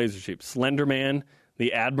already. At Laser Sheep, Slenderman,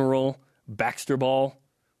 the Admiral, Baxter Ball.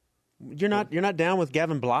 You're not down with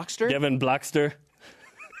Gavin Blockster? Gavin Blockster.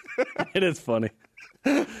 It is funny.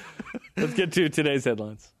 Let's get to today's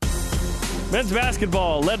headlines. Men's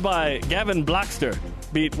basketball, led by Gavin Blockster,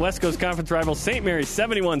 beat West Coast Conference rival St. Mary's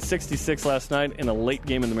 71-66 last night in a late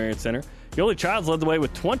game in the Marriott Center. Yoli Childs led the way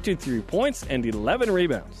with 23 points and 11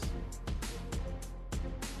 rebounds.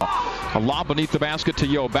 A lob beneath the basket to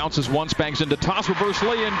Yo. Bounces once, bangs into toss, reverse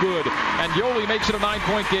lay-in, good. And Yoli makes it a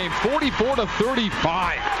 9-point game,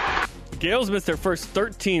 44-35. Gales missed their first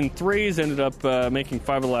 13 threes, ended up making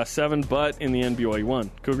 5 of the last 7, but in the end, BYU won.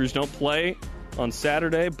 Cougars don't play on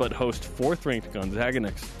Saturday, but host 4th-ranked Gonzaga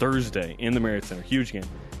next Thursday in the Marriott Center. Huge game.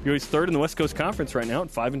 BYU's 3rd in the West Coast Conference right now at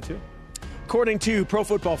 5-2. According to Pro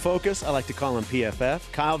Football Focus, I like to call him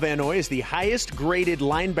PFF, Kyle Van Noy is the highest-graded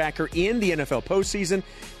linebacker in the NFL postseason.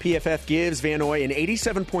 PFF gives Van Noy an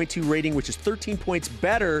 87.2 rating, which is 13 points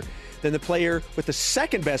better than the player with the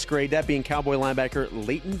second-best grade, that being Cowboy linebacker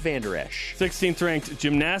Leighton Vander Esch. 16th-ranked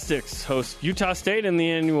Gymnastics host Utah State in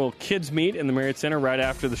the annual Kids Meet in the Marriott Center right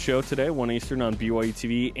after the show today, 1 Eastern on BYU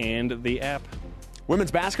TV and the app.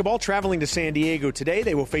 Women's basketball traveling to San Diego today.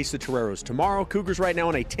 They will face the Toreros tomorrow. Cougars right now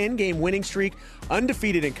on a 10-game winning streak,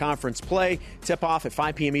 undefeated in conference play. Tip off at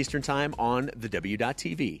 5 p.m. Eastern Time on the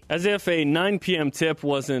W.TV. As if a 9 p.m. tip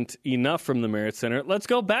wasn't enough from the Marriott Center, let's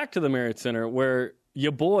go back to the Marriott Center where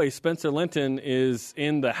your boy Spencer Linton is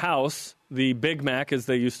in the house, the Big Mac as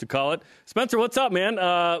they used to call it. Spencer, what's up, man?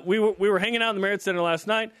 We were hanging out in the Marriott Center last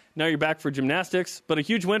night. Now you're back for gymnastics, but a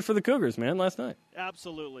huge win for the Cougars, man, last night.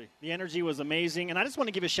 Absolutely. The energy was amazing, and I just want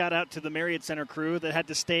to give a shout-out to the Marriott Center crew that had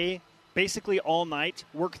to stay basically all night,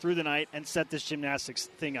 work through the night, and set this gymnastics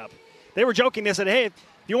thing up. They were joking. They said, hey, if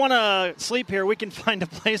you want to sleep here, we can find a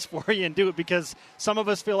place for you and do it, because some of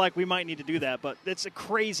us feel like we might need to do that. But it's a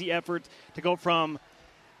crazy effort to go from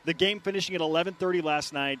the game finishing at 11:30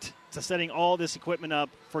 last night to setting all this equipment up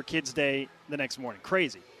for Kids Day the next morning.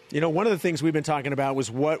 Crazy. You know, one of the things we've been talking about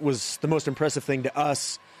was what was the most impressive thing to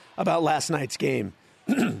us about last night's game.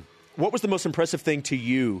 What was the most impressive thing to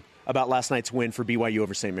you about last night's win for BYU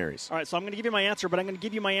over St. Mary's? All right, so I'm going to give you my answer, but I'm going to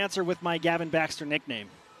give you my answer with my Gavin Baxter nickname,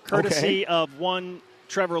 courtesy of one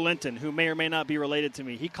Trevor Linton, who may or may not be related to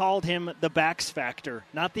me. He called him the Bax Factor,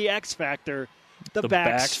 not the X Factor, the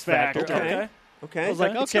Bax Factor. Okay. I was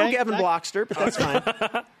like, It's no Gavin Blockster, but that's fine.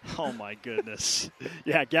 Oh, my goodness.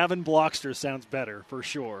 Yeah, Gavin Blockster sounds better for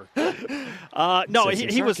sure. No,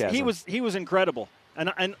 he was incredible.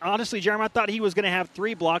 And honestly, Jeremy, I thought he was going to have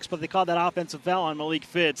 3 blocks, but they called that offensive foul on Malik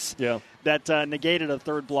Fitz that negated a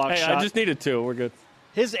third block shot. I just needed 2. We're good.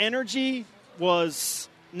 His energy was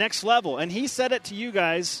next level, and he said it to you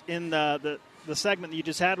guys in the segment that you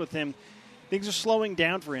just had with him. Things are slowing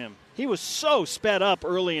down for him. He was so sped up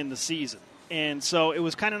early in the season. And so it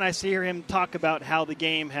was kind of nice to hear him talk about how the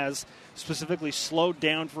game has specifically slowed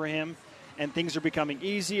down for him and things are becoming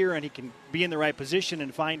easier and he can be in the right position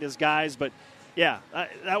and find his guys. But, yeah,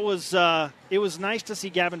 it was nice to see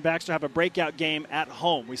Gavin Baxter have a breakout game at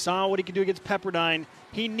home. We saw what he could do against Pepperdine.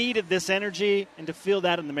 He needed this energy and to feel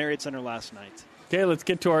that in the Marriott Center last night. Okay, let's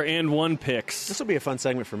get to our and one picks. This will be a fun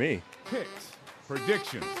segment for me. Picks,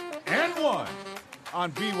 predictions, and one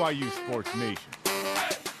on BYU Sports Nation.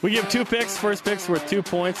 We give 2 picks. First pick's worth 2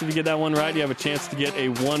 points. If you get that one right, you have a chance to get a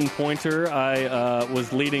 1-pointer. I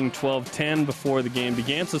was leading 12-10 before the game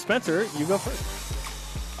began. So, Spencer, you go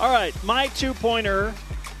first. All right, my 2-pointer.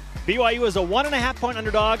 BYU is a 1.5-point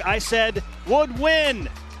underdog. I said would win.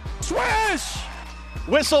 Swish!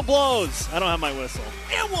 Whistle blows. I don't have my whistle.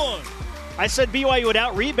 It won. I said BYU would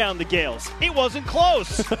out-rebound the Gales. It wasn't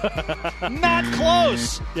close. Not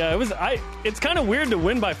close. Yeah, it was. It's kind of weird to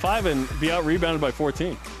win by 5 and be out-rebounded by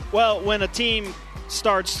 14. Well, when a team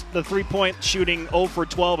starts the three-point shooting 0 for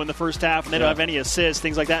 12 in the first half and they don't have any assists,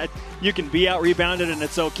 things like that, you can be out-rebounded and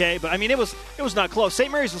it's okay. But, I mean, it was not close.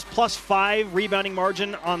 St. Mary's was +5 rebounding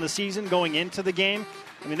margin on the season going into the game.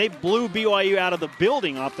 I mean, they blew BYU out of the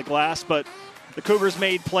building off the glass, but the Cougars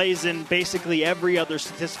made plays in basically every other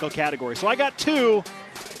statistical category. So I got 2,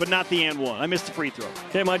 but not the and 1. I missed the free throw.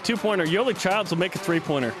 Okay, my 2-pointer. Yoli Childs will make a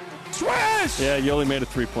 3-pointer. Swish! Yeah, Yoli made a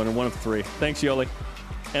 3-pointer, 1 of 3. Thanks, Yoli.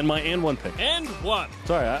 And my and 1 pick. And 1.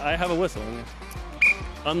 Sorry, I have a whistle.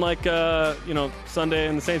 Unlike, Sunday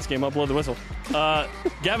in the Saints game, I'll blow the whistle.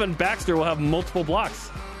 Gavin Baxter will have multiple blocks.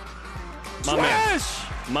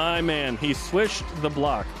 My man. He swished the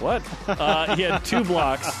block. What? He had 2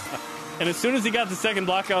 blocks. And as soon as he got the second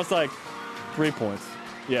block, I was like, 3 points.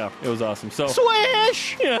 Yeah, it was awesome. So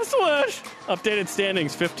Swish! Yeah, swish. Updated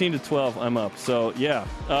standings, 15-12. I'm up. So yeah,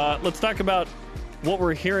 let's talk about what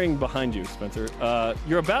we're hearing behind you, Spencer.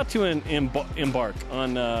 You're about to embark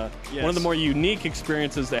on one of the more unique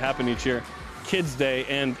experiences that happen each year, Kids Day,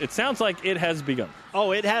 and it sounds like it has begun.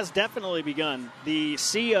 Oh, it has definitely begun. The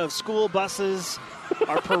sea of school buses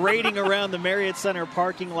are parading around the Marriott Center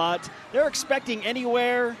parking lot. They're expecting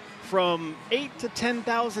anywhere from 8,000 to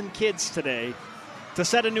 10,000 kids today to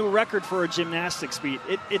set a new record for a gymnastics meet.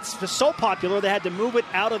 It's so popular they had to move it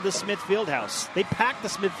out of the Smith Fieldhouse. They packed the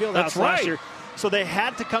Smith Fieldhouse last year. So they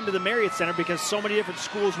had to come to the Marriott Center because so many different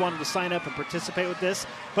schools wanted to sign up and participate with this.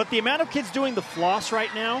 But the amount of kids doing the floss right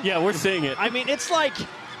now. Yeah, we're seeing it. I mean, it's like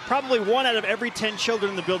probably 1 out of every 10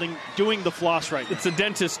 children in the building doing the floss right now. It's a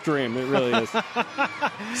dentist's dream. It really is.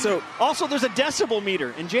 So also there's a decibel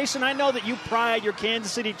meter. And Jason, I know that you pride your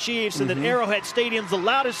Kansas City Chiefs and that Arrowhead Stadium's the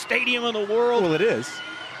loudest stadium in the world. Well, it is.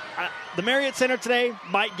 The Marriott Center today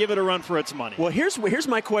might give it a run for its money. Well, here's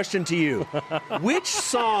my question to you. Which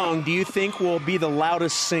song do you think will be the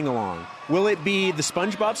loudest sing-along? Will it be the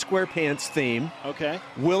SpongeBob SquarePants theme? Okay.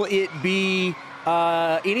 Will it be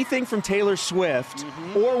anything from Taylor Swift?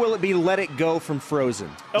 Or will it be Let It Go from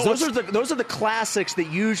Frozen? Those are the classics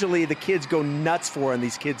that usually the kids go nuts for in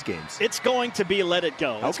these kids' games. It's going to be Let It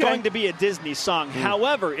Go. It's going to be a Disney song.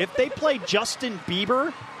 However, if they play Justin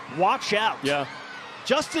Bieber, watch out. Yeah.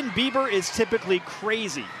 Justin Bieber is typically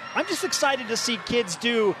crazy. I'm just excited to see kids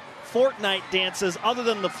do Fortnite dances other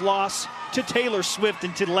than the floss to Taylor Swift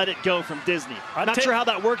and to Let It Go from Disney. I'm not sure how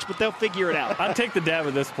that works, but they'll figure it out. I'd take the dab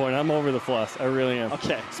at this point. I'm over the floss. I really am.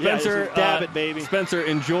 Okay. Spencer, dab it, baby. Spencer,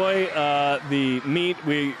 enjoy the meet.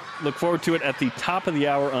 We look forward to it at the top of the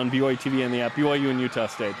hour on BYU TV and the app. BYU and Utah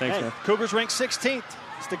State. Thanks, man. Cougars ranked 16th.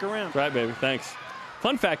 Stick around. Right, baby. Thanks.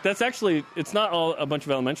 Fun fact, that's actually, it's not all a bunch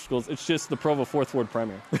of elementary schools. It's just the Provo Fourth Ward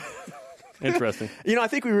Primary. Interesting. You know, I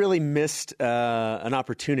think we really missed an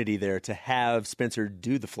opportunity there to have Spencer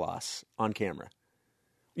do the floss on camera.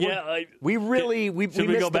 Yeah. We should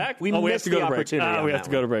we go back? We have to go to break. Opportunity. We have to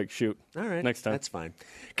go to break. Shoot. All right. Next time. That's fine.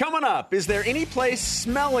 Coming up, is there any place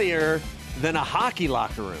smellier than a hockey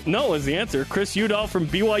locker room? No is the answer. Chris Udall from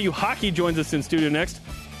BYU Hockey joins us in studio next.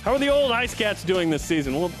 How are the old Ice Cats doing this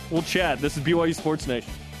season? We'll chat. This is BYU Sports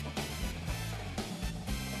Nation.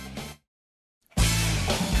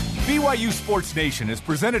 BYU Sports Nation is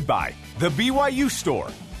presented by The BYU Store,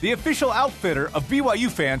 the official outfitter of BYU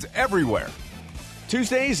fans everywhere.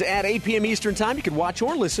 Tuesdays at 8 p.m. Eastern Time, you can watch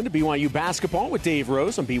or listen to BYU Basketball with Dave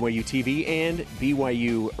Rose on BYU TV and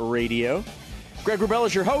BYU Radio. Greg Wrubell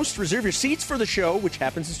is your host. Reserve your seats for the show, which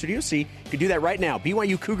happens in Studio C. You can do that right now.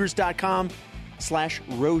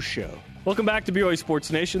 BYUCougars.com/Rose Show. Welcome back to BYU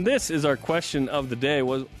Sports Nation. This is our question of the day.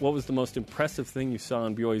 What was the most impressive thing you saw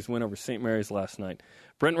in BYU's win over St. Mary's last night?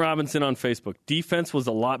 Brent Robinson on Facebook. Defense was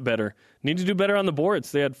a lot better. Need to do better on the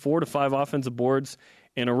boards. They had 4 to 5 offensive boards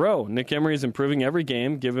in a row. Nick Emery is improving every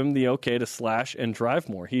game. Give him the okay to slash and drive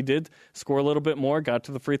more. He did score a little bit more, got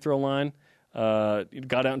to the free throw line.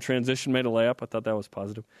 Got out in transition, made a layup. I thought that was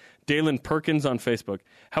positive. Dalen Perkins on Facebook.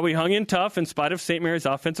 How he hung in tough in spite of St. Mary's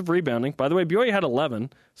offensive rebounding. By the way, BYU had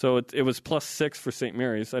 11, so it was +6 for St.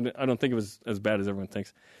 Mary's. I don't think it was as bad as everyone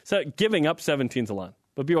thinks. So giving up 17's a lot,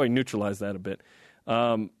 but BYU neutralized that a bit.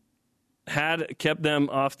 Had kept them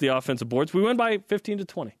off the offensive boards. We won by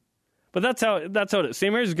 15-20. But that's how it is.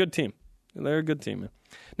 St. Mary's is a good team. They're a good team, man.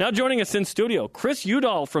 Now joining us in studio, Chris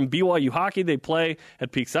Udall from BYU Hockey. They play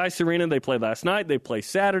at Peaks Ice Arena. They played last night. They play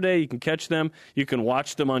Saturday. You can catch them. You can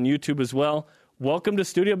watch them on YouTube as well. Welcome to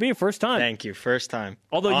Studio B. First time. Thank you. First time.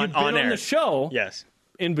 Although you've been on the show. Yes.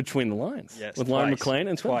 In between the lines. Yes. With Lauren McLean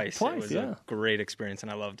and twice. It was a great experience,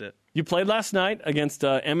 and I loved it. You played last night against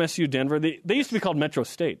MSU Denver. They used to be called Metro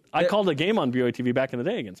State. I called a game on BYU TV back in the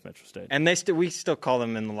day against Metro State. And we still call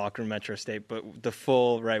them in the locker room Metro State, but the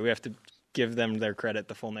full, right, we have to give them their credit,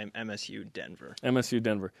 the full name, MSU Denver. MSU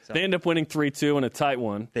Denver. So, they ended up winning 3-2 in a tight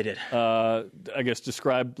one. They did. I guess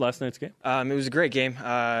describe last night's game. It was a great game.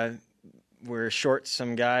 We're short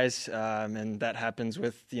some guys, and that happens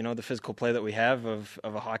with the physical play that we have of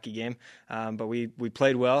a hockey game. But we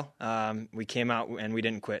played well. We came out and we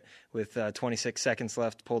didn't quit. With 26 seconds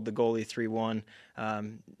left, pulled the goalie 3-1.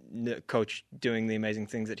 Coach doing the amazing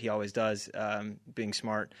things that he always does, being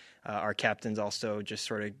smart. Our captains also just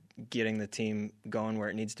sort of getting the team going where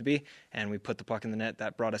it needs to be. And we put the puck in the net.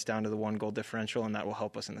 That brought us down to the 1-goal differential, and that will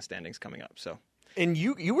help us in the standings coming up. So And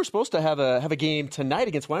you were supposed to have a game tonight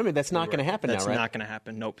against Wyoming. That's not going to happen now, right? That's not going to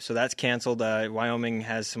happen. Nope. So that's canceled. Wyoming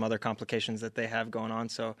has some other complications that they have going on,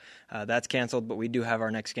 so that's canceled. But we do have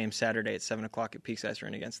our next game Saturday at 7 o'clock at Peaks Ice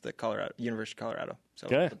Arena against the University of Colorado. So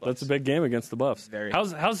Okay, that's a big game against the Buffs.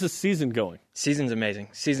 How's the season going? Season's amazing.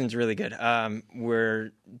 Season's really good.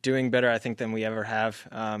 We're doing better, I think, than we ever have.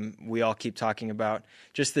 We all keep talking about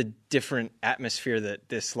just the different atmosphere that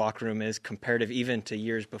this locker room is comparative even to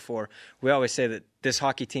years before. We always say that this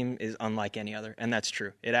hockey team is unlike any other, and that's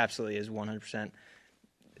true. It absolutely is 100%.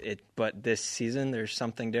 But this season, there's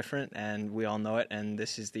something different, and we all know it, and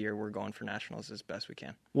this is the year we're going for nationals as best we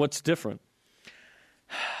can. What's different?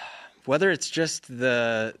 Whether it's just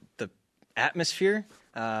the atmosphere,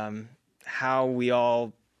 how we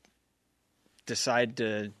all decide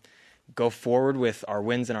to go forward with our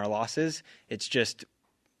wins and our losses, it's just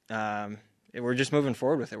we're just moving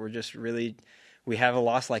forward with it. We're just really we have a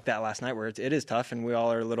loss like that last night where it is tough and we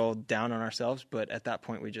all are a little down on ourselves. But at that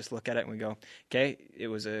point, we just look at it and we go, okay, it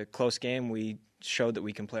was a close game. We showed that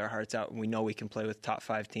we can play our hearts out. And we know we can play with top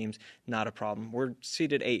 5 teams. Not a problem. We're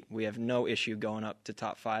seeded 8. We have no issue going up to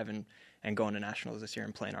top 5 and going to nationals this year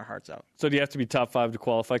and playing our hearts out. So do you have to be top 5 to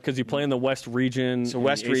qualify? Because you play in the West region. So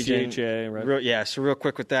West region, right? So real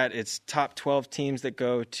quick with that, it's top 12 teams that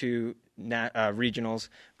go to regionals,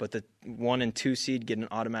 but the 1 and 2 seed get an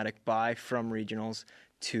automatic bye from regionals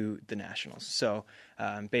to the nationals. So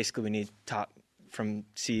basically, we need top from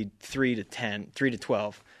seed 3 to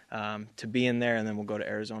 12 to be in there, and then we'll go to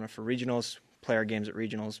Arizona for regionals, play our games at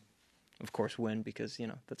regionals. Of course, win because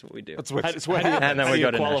that's what we do. That's what and then we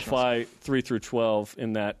go to qualify nationals. 3 through 12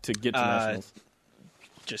 in that to get to nationals.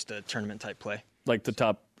 Just a tournament type play, like the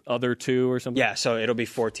top other 2 or something. Yeah, so it'll be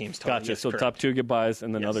 4 teams total. Gotcha. Yes, so correct. top 2 get buys,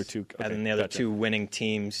 and then other 2. Okay, and then the other 2 winning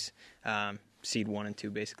teams, seed 1 and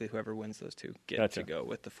 2, basically whoever wins those 2 get to go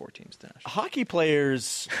with the 4 teams to nationals. Hockey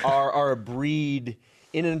players are a breed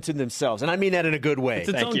in and to themselves, and I mean that in a good way. It's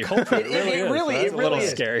its own culture. It really It's a little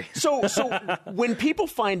is. scary. So when people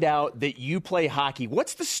find out that you play hockey,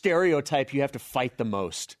 what's the stereotype you have to fight the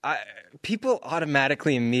most? People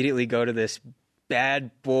automatically immediately go to this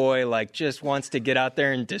bad boy, like just wants to get out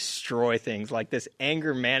there and destroy things, like this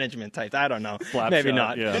anger management type. I don't know. Maybe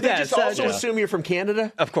not. Yeah. Did they just also assume you're from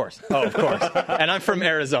Canada? Of course. Oh, of course. And I'm from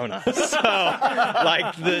Arizona. So,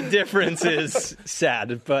 like, the difference is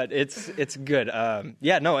sad, but it's good.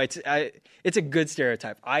 It's a good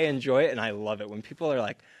stereotype. I enjoy it, and I love it. When people are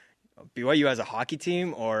like, BYU has a hockey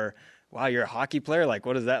team, or, wow, you're a hockey player, like,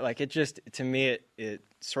 what is that? Like, it just, to me, it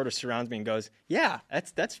sort of surrounds me and goes, yeah,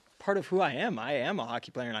 that's part of who I am. I am a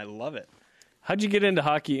hockey player, and I love it. How'd you get into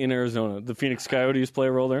hockey in Arizona? The Phoenix Coyotes play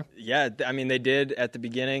a role there? Yeah, I mean, they did at the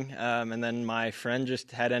beginning, and then my friend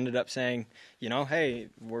just had ended up saying, hey,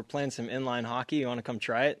 we're playing some inline hockey. You want to come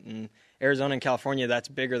try it? And Arizona and California, that's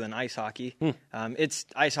bigger than ice hockey.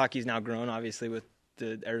 Ice hockey's now grown, obviously, with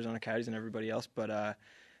the Arizona Coyotes and everybody else, but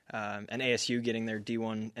and ASU getting their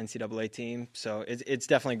D1 NCAA team. So it's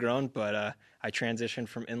definitely grown, but I transitioned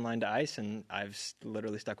from inline to ice, and I've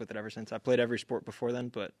literally stuck with it ever since. I played every sport before then,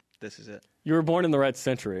 but this is it. You were born in the right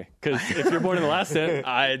century, because if you're born in the last century,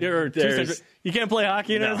 you can't play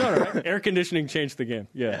hockey in Arizona, right? Air conditioning changed the game.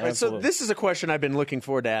 Yeah, right, so this is a question I've been looking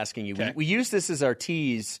forward to asking you. Okay. We use this as our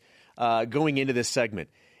tease going into this segment.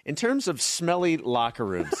 In terms of smelly locker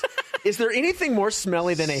rooms, is there anything more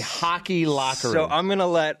smelly than a hockey locker room? So I'm gonna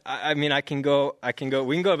let. I can go.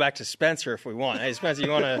 We can go back to Spencer if we want. Hey, Spencer, you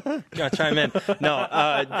want to chime in? No.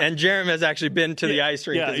 And Jerem has actually been to the ice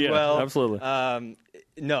rink as well. Absolutely.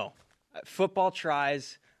 No. Football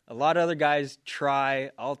tries. A lot of other guys try.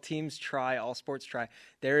 All teams try. All sports try.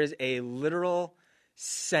 There is a literal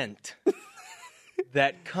scent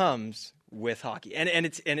that comes with hockey, and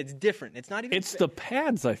it's different. It's not even. It's the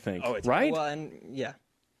pads, I think. Oh, it's right. Well, and yeah.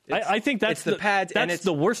 I think that's the pads. That's and it's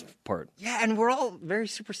the worst part. Yeah, and we're all very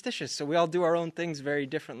superstitious, so we all do our own things very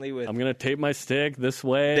differently. With I'm going to tape my stick this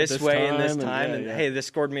way, and this time, and hey, this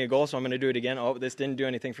scored me a goal, so I'm going to do it again. Oh, this didn't do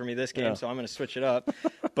anything for me this game, so I'm going to switch it up.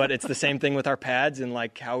 But it's the same thing with our pads and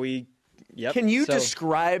like how we. Yep. Can you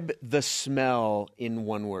describe the smell in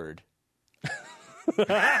one word?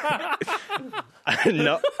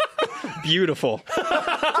 No. Beautiful.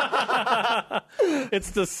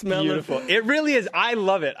 It's the smell. Beautiful. It really is. I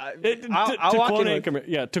love it. I'll walk in.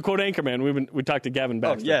 To quote Anchorman, we talked to Gavin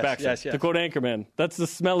Baxter. Yes. To quote Anchorman, that's the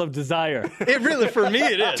smell of desire. It really, for me,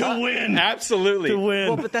 it is. To win. Absolutely. To win.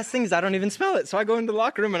 Well, but that's the thing is I don't even smell it. So I go into the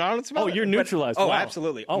locker room and I don't smell it. Oh, you're neutralized. Wow. Wow.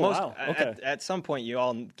 Absolutely. Oh, wow. Okay. At some point, you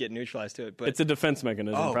all get neutralized to it. But it's a defense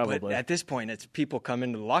mechanism, probably. But at this point, it's people come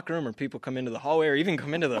into the locker room or people come into the hallway or even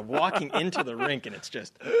come into walking into the rink, and it's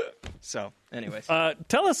just so. anyways.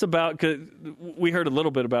 Tell us about, because we heard a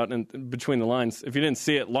little bit about in between the lines. If you didn't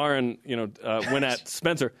see it, Lauren, went at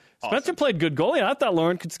Spencer. Awesome. Spencer played good goalie. I thought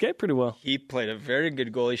Lauren could skate pretty well. He played a very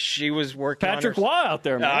good goalie. She was working Patrick on her... Waugh out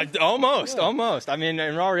there, man. Almost. I mean,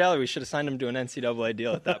 in all reality, we should have signed him to an NCAA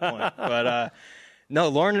deal at that point. But no,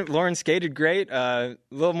 Lauren skated great. A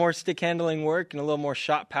little more stick handling work and a little more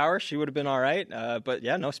shot power. She would have been all right. But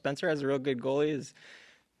yeah, no, Spencer has a real good goalie. His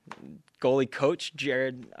goalie coach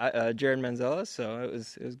Jared Manzella. So it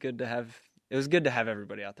was good to have. It was good to have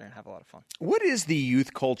everybody out there and have a lot of fun. What is the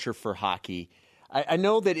youth culture for hockey? I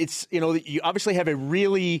know that it's, you obviously have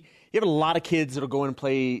you have a lot of kids that'll go and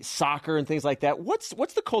play soccer and things like that. What's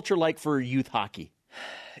the culture like for youth hockey?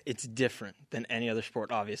 It's different than any other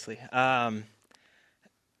sport, obviously.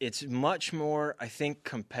 It's much more, I think,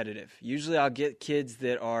 competitive. Usually I'll get kids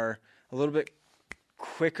that are a little bit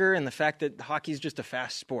quicker, and the fact that hockey is just a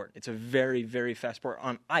fast sport. It's a very, very fast sport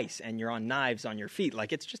on ice, and you're on knives on your feet.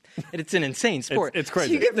 Like, it's an insane sport. It's crazy.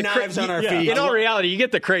 So you get the knives on our feet. In all reality, you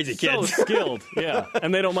get the crazy kids. So skilled, yeah.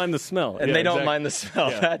 And they don't mind the smell. And they don't mind the smell.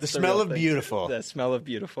 Yeah. That's the smell of thing. beautiful. The smell of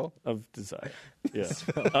beautiful. Of desire. Yeah.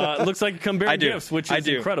 Looks like you come bearing gifts, which is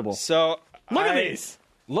incredible. So Look at these.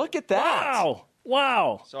 Look at that.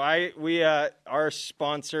 Wow. So our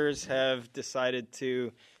sponsors have decided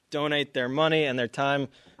to donate their money and their time.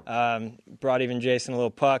 Brought even Jason a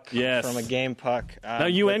little puck from a game puck. Now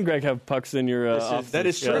you and Greg have pucks in your office. That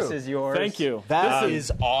is true. This is yours. Thank you. That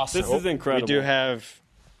is awesome. This is incredible. We do have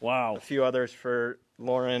a few others for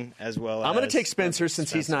Lauren as well. I'm going to take Spencer's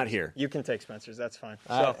since he's not here. You can take Spencer's. That's fine.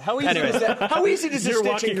 How easy does this You're stitching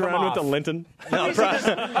walking come around off? with a Linton. How easy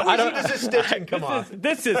does this stitching come off?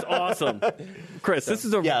 This is awesome, Chris. This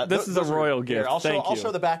is a royal gift. Here, Thank you. I'll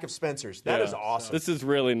show the back of Spencer's. That is awesome. This is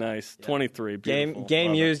really nice. 23. Beautiful.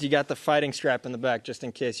 Game used. You got the fighting strap in the back just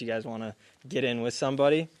in case you guys want to get in with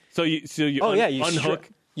somebody. So you you unhook.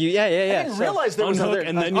 Yeah. I didn't realize there was Unhook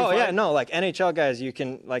and then you fight? Like NHL guys, you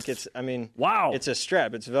can Wow. It's a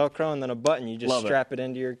strap. It's Velcro and then a button. You just strap it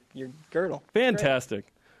into your girdle. Fantastic.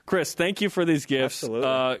 Chris, thank you for these gifts.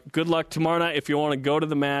 Absolutely. Good luck tomorrow night if you want to go to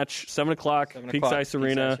the match, 7 o'clock, Peaks Ice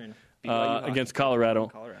Arena. Against Colorado.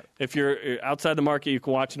 If you're outside the market, you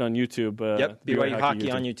can watch it on YouTube. BYU Hockey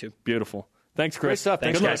on YouTube. Beautiful. Thanks, Chris. Great stuff.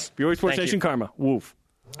 Good Thanks, luck. BYU Sports Nation Karma. Woof.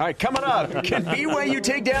 All right, coming up, can BYU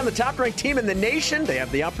take down the top-ranked team in the nation? They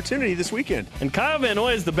have the opportunity this weekend. And Kyle Van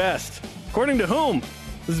Noy is the best. According to whom?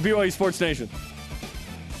 This is BYU Sports Nation.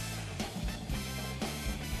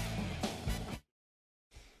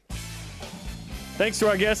 Thanks to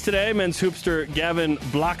our guest today, men's hoopster Gavin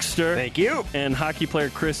Blockster. Thank you. And hockey player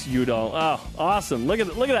Chris Udall. Oh, awesome. Look at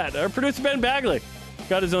that. Our producer Ben Bagley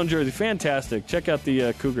got his own jersey. Fantastic. Check out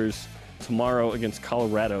the Cougars tomorrow against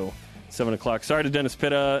Colorado, 7 o'clock. Sorry to Dennis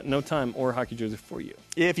Pitta. No time or hockey jersey for you.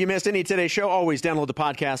 If you missed any of today's show, always download the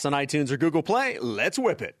podcast on iTunes or Google Play. Let's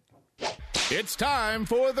whip it. It's time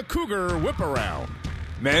for the Cougar Whip Around.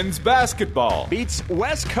 Men's basketball beats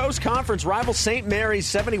West Coast Conference rival St. Mary's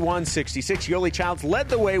 71-66. Yoli Childs led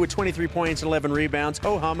the way with 23 points and 11 rebounds.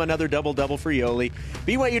 Ho-hum, another double-double for Yoli.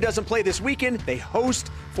 BYU doesn't play this weekend. They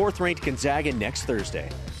host 4th-ranked Gonzaga next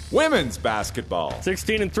Thursday. Women's basketball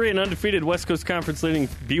 16-3 and undefeated West Coast Conference leading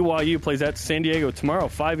BYU plays at San Diego tomorrow,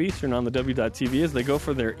 5 Eastern on the W.TV as they go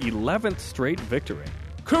for their 11th straight victory.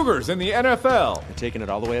 Cougars in the NFL. They're taking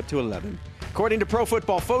it all the way up to 11. According to Pro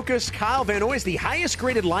Football Focus, Kyle Van Noy is the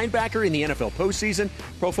highest-graded linebacker in the NFL postseason.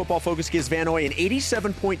 Pro Football Focus gives Van Noy an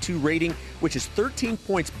 87.2 rating, which is 13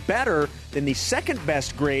 points better than the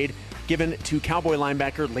second-best grade given to Cowboy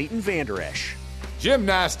linebacker Leighton Vander Esch.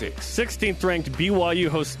 Gymnastics. 16th-ranked BYU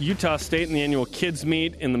hosts Utah State in the annual Kids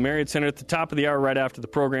Meet in the Marriott Center at the top of the hour right after the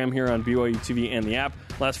program here on BYU TV and the app.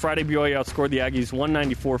 Last Friday, BYU outscored the Aggies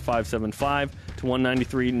 194-575 to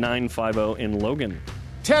 193-950 in Logan.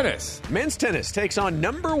 Tennis. Men's tennis takes on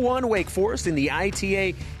number 1 Wake Forest in the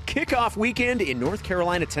ITA kickoff weekend in North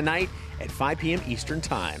Carolina tonight at 5 p.m. Eastern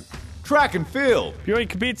Time. Track and field. BYU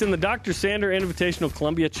competes in the Dr. Sander Invitational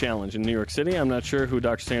Columbia Challenge in New York City. I'm not sure who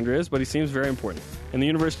Dr. Sander is, but he seems very important. And the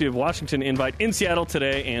University of Washington invite in Seattle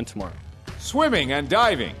today and tomorrow. Swimming and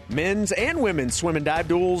diving. Men's and women's swim and dive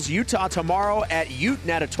duels. Utah tomorrow at Ute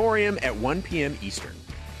Natatorium at 1 p.m. Eastern.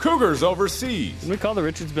 Cougars overseas. Can we call the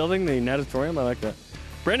Richards Building the Natatorium? I like that.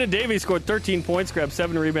 Brandon Davies scored 13 points, grabbed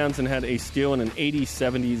 7 rebounds, and had a steal in an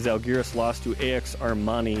 80-70 Zalgiris loss to AX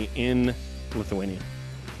Armani in Lithuania.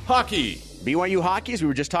 Hockey. BYU hockey, as we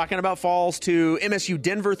were just talking about, falls to MSU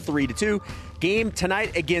Denver 3-2. Game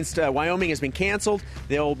tonight against Wyoming has been canceled.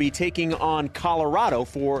 They'll be taking on Colorado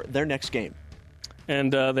for their next game.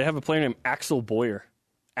 And they have a player named Axel Boyer.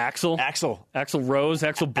 Axel Rose,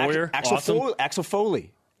 Axel Boyer. Axel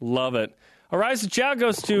Foley. Love it. A rise of shout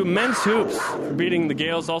goes to Men's Hoops for beating the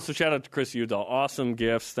Gales. Also, shout out to Chris Udall. Awesome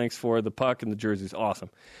gifts. Thanks for the puck and the jerseys. Awesome.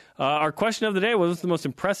 Our question of the day was the most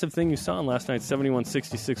impressive thing you saw in last night's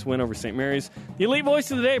 71-66 win over St. Mary's. The Elite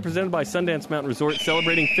Voice of the Day, presented by Sundance Mountain Resort,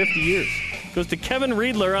 celebrating 50 years, goes to Kevin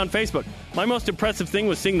Riedler on Facebook. My most impressive thing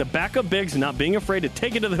was seeing the backup bigs not being afraid to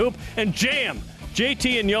take it to the hoop and jam.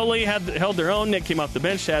 JT and Yoli held their own. Nick came off the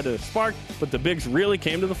bench, had a spark, but the bigs really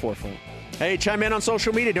came to the forefront. Hey, chime in on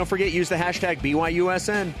social media. Don't forget, use the hashtag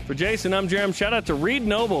BYUSN. For Jason, I'm Jerem. Shout out to Reed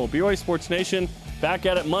Noble, BYU Sports Nation. Back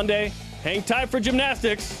at it Monday. Hang tight for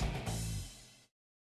gymnastics.